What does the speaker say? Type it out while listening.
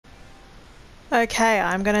Okay,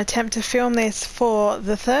 I'm going to attempt to film this for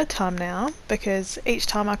the third time now, because each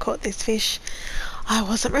time I caught this fish I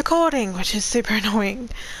wasn't recording, which is super annoying.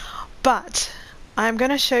 But I'm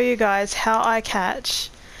going to show you guys how I catch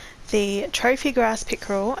the trophy grass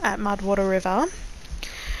pickerel at Mudwater River.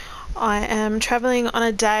 I am travelling on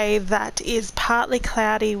a day that is partly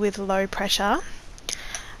cloudy with low pressure,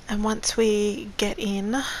 and once we get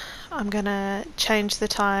in I'm going to change the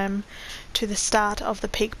time to the start of the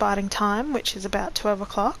peak biting time, which is about 12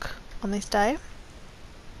 o'clock on this day.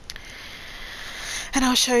 And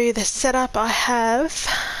I'll show you the setup I have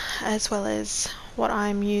as well as what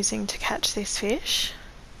I'm using to catch this fish.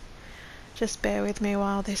 Just bear with me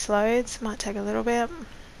while this loads, it might take a little bit.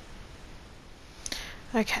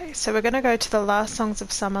 Okay, so we're going to go to the Last Songs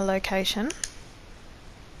of Summer location.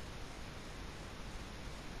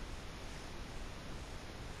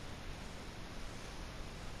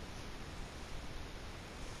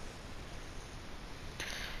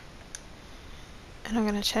 And I'm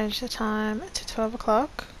going to change the time to 12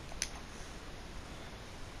 o'clock.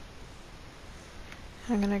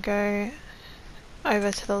 I'm going to go over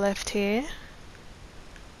to the left here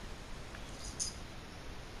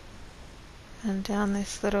and down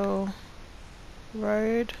this little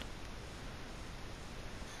road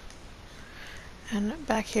and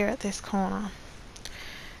back here at this corner.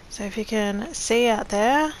 So if you can see out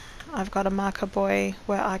there, I've got a marker buoy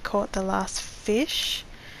where I caught the last fish,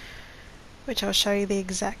 which I'll show you the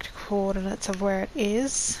exact coordinates of where it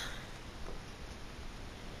is,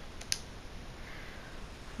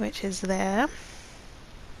 which is there.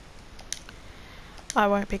 I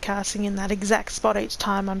won't be casting in that exact spot each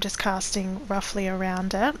time, I'm just casting roughly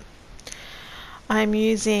around it. I'm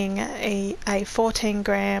using a 14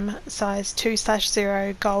 gram size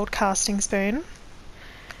 2/0 gold casting spoon,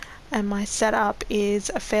 and my setup is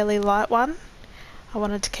a fairly light one. I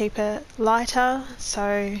wanted to keep it lighter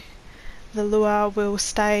so the lure will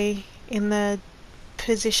stay in the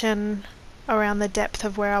position around the depth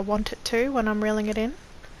of where I want it to when I'm reeling it in.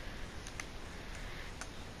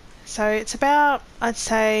 So it's about, I'd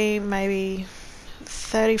say, maybe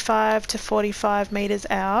 35 to 45 meters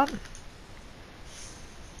out.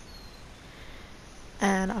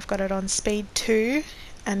 And I've got it on speed 2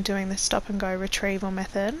 and doing the stop and go retrieval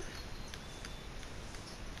method.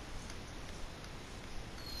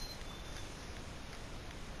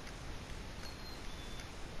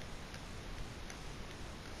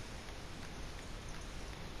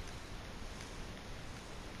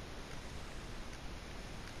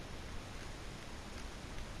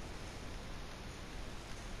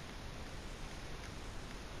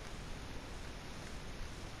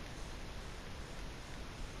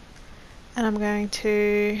 And I'm going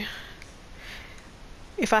to,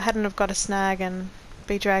 if I hadn't have got a snag and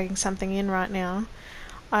be dragging something in right now,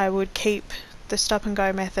 I would keep the stop and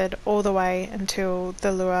go method all the way until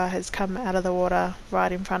the lure has come out of the water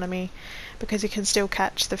right in front of me, because you can still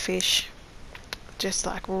catch the fish just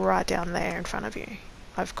like right down there in front of you.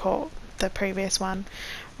 I've caught the previous one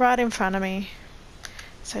right in front of me,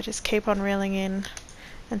 so just keep on reeling in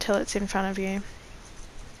until it's in front of you.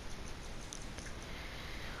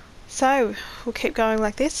 So we'll keep going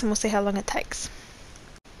like this and we'll see how long it takes.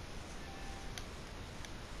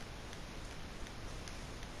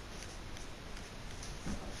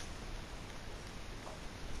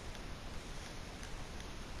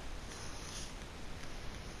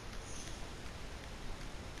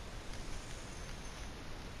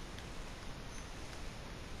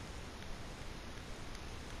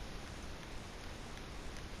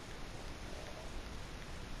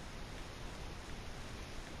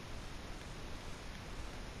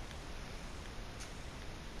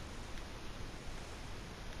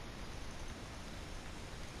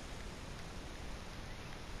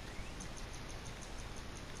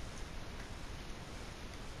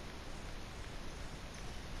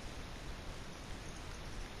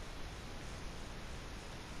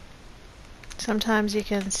 Sometimes you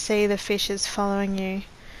can see the fish is following you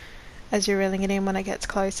as you're reeling it in when it gets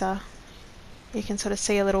closer. You can sort of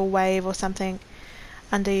see a little wave or something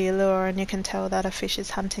under your lure and you can tell that a fish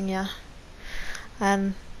is hunting you.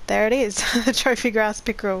 And there it is, the trophy grass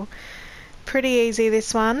pickerel. Pretty easy,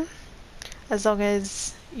 this one, as long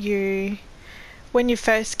as when you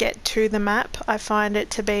first get to the map, I find it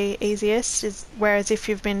to be easiest, whereas if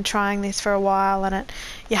you've been trying this for a while and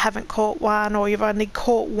you haven't caught one, or you've only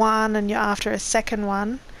caught one and you're after a second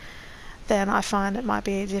one, then I find it might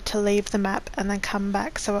be easier to leave the map and then come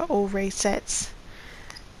back so it all resets,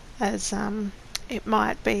 as it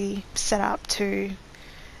might be set up to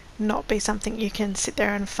not be something you can sit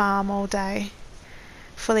there and farm all day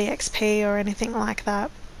for the XP or anything like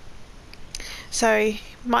that. So you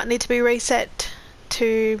might need to be reset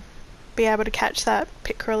to be able to catch that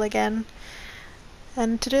pickerel again.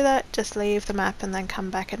 And to do that, just leave the map and then come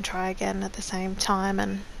back and try again at the same time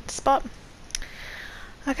and spot.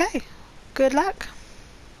 Okay, good luck.